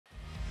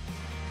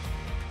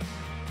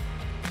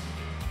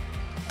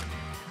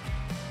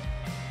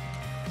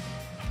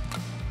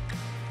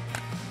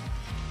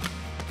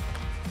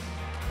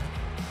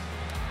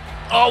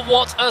Oh,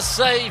 what a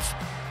save!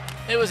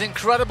 It was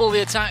incredible, the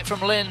attack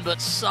from Lin,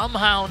 but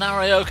somehow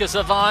Narioka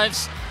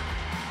survives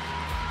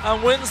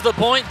and wins the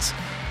point.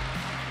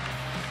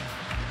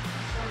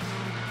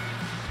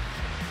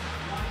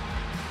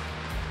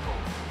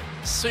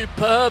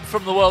 Superb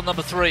from the world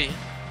number 3.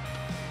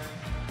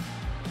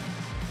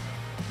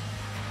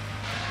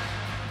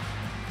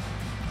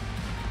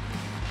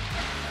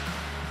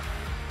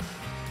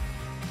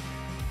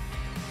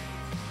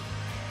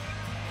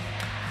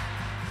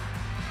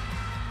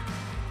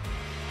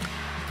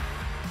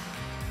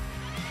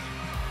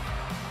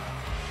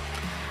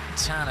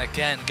 Tan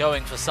again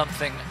going for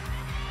something.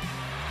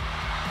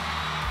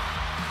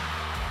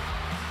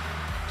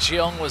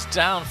 Jeong was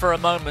down for a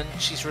moment.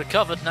 She's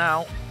recovered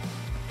now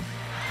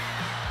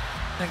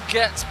and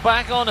gets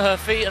back on her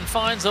feet and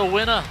finds a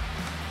winner.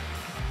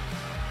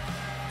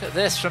 Look at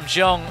this from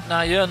Jeong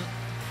Na-yeon.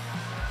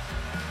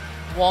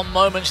 One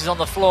moment she's on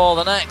the floor,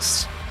 the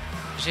next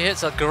she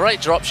hits a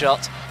great drop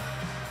shot.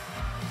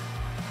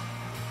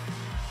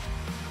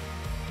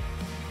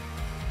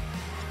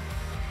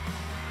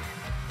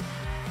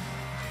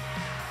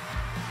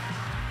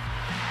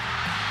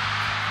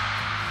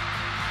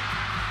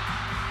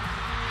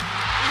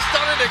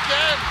 Done it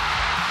again.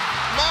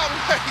 Man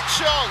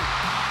Jeong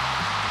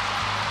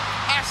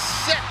has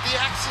set the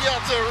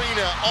Axiata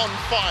Arena on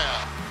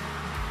fire.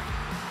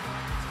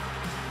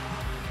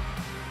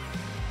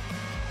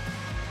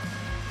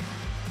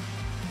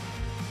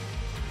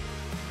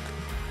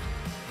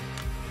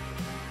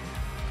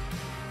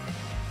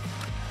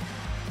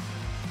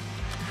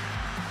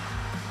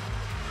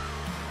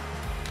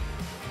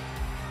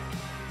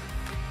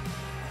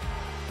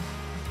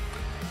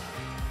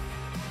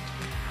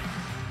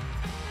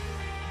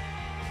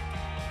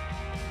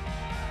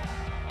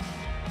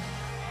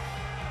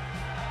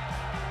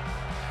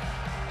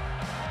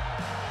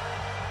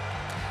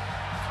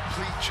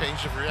 Complete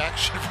change of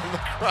reaction from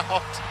the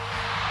crowd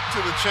to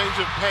the change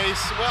of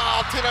pace.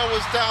 Well, Tina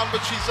was down,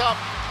 but she's up.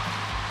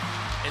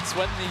 It's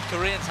when the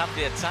Koreans have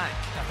the attack.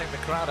 I think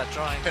the crowd are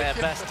trying their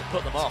best to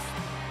put them off.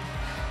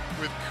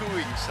 With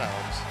cooing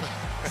sounds.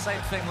 Same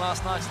thing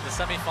last night in the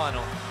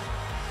semi-final.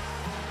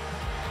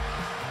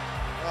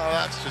 Oh,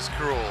 that's just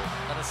cruel.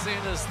 And as soon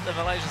as the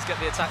Malaysians get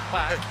the attack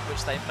back,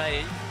 which they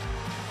may,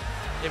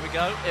 here we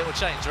go, it will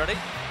change. Ready?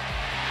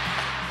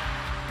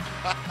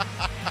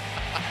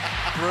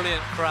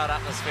 Brilliant crowd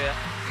atmosphere.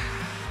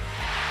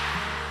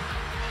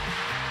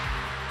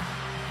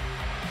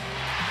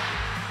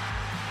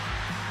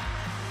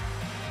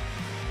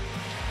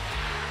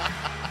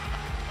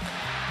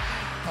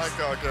 I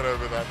can't get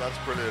over that. That's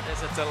brilliant.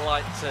 It's a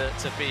delight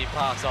to be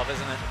part of,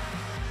 isn't it?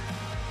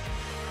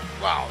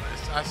 Wow,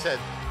 I said,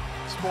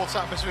 sports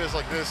atmospheres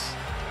like this,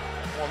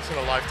 once in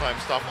a lifetime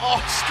stuff.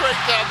 Oh, straight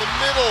down the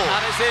middle.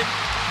 And it's in.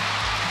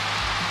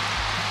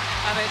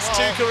 And it's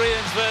 2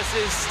 Koreans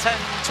versus 10,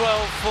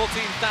 12,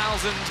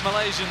 14,000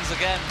 Malaysians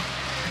again.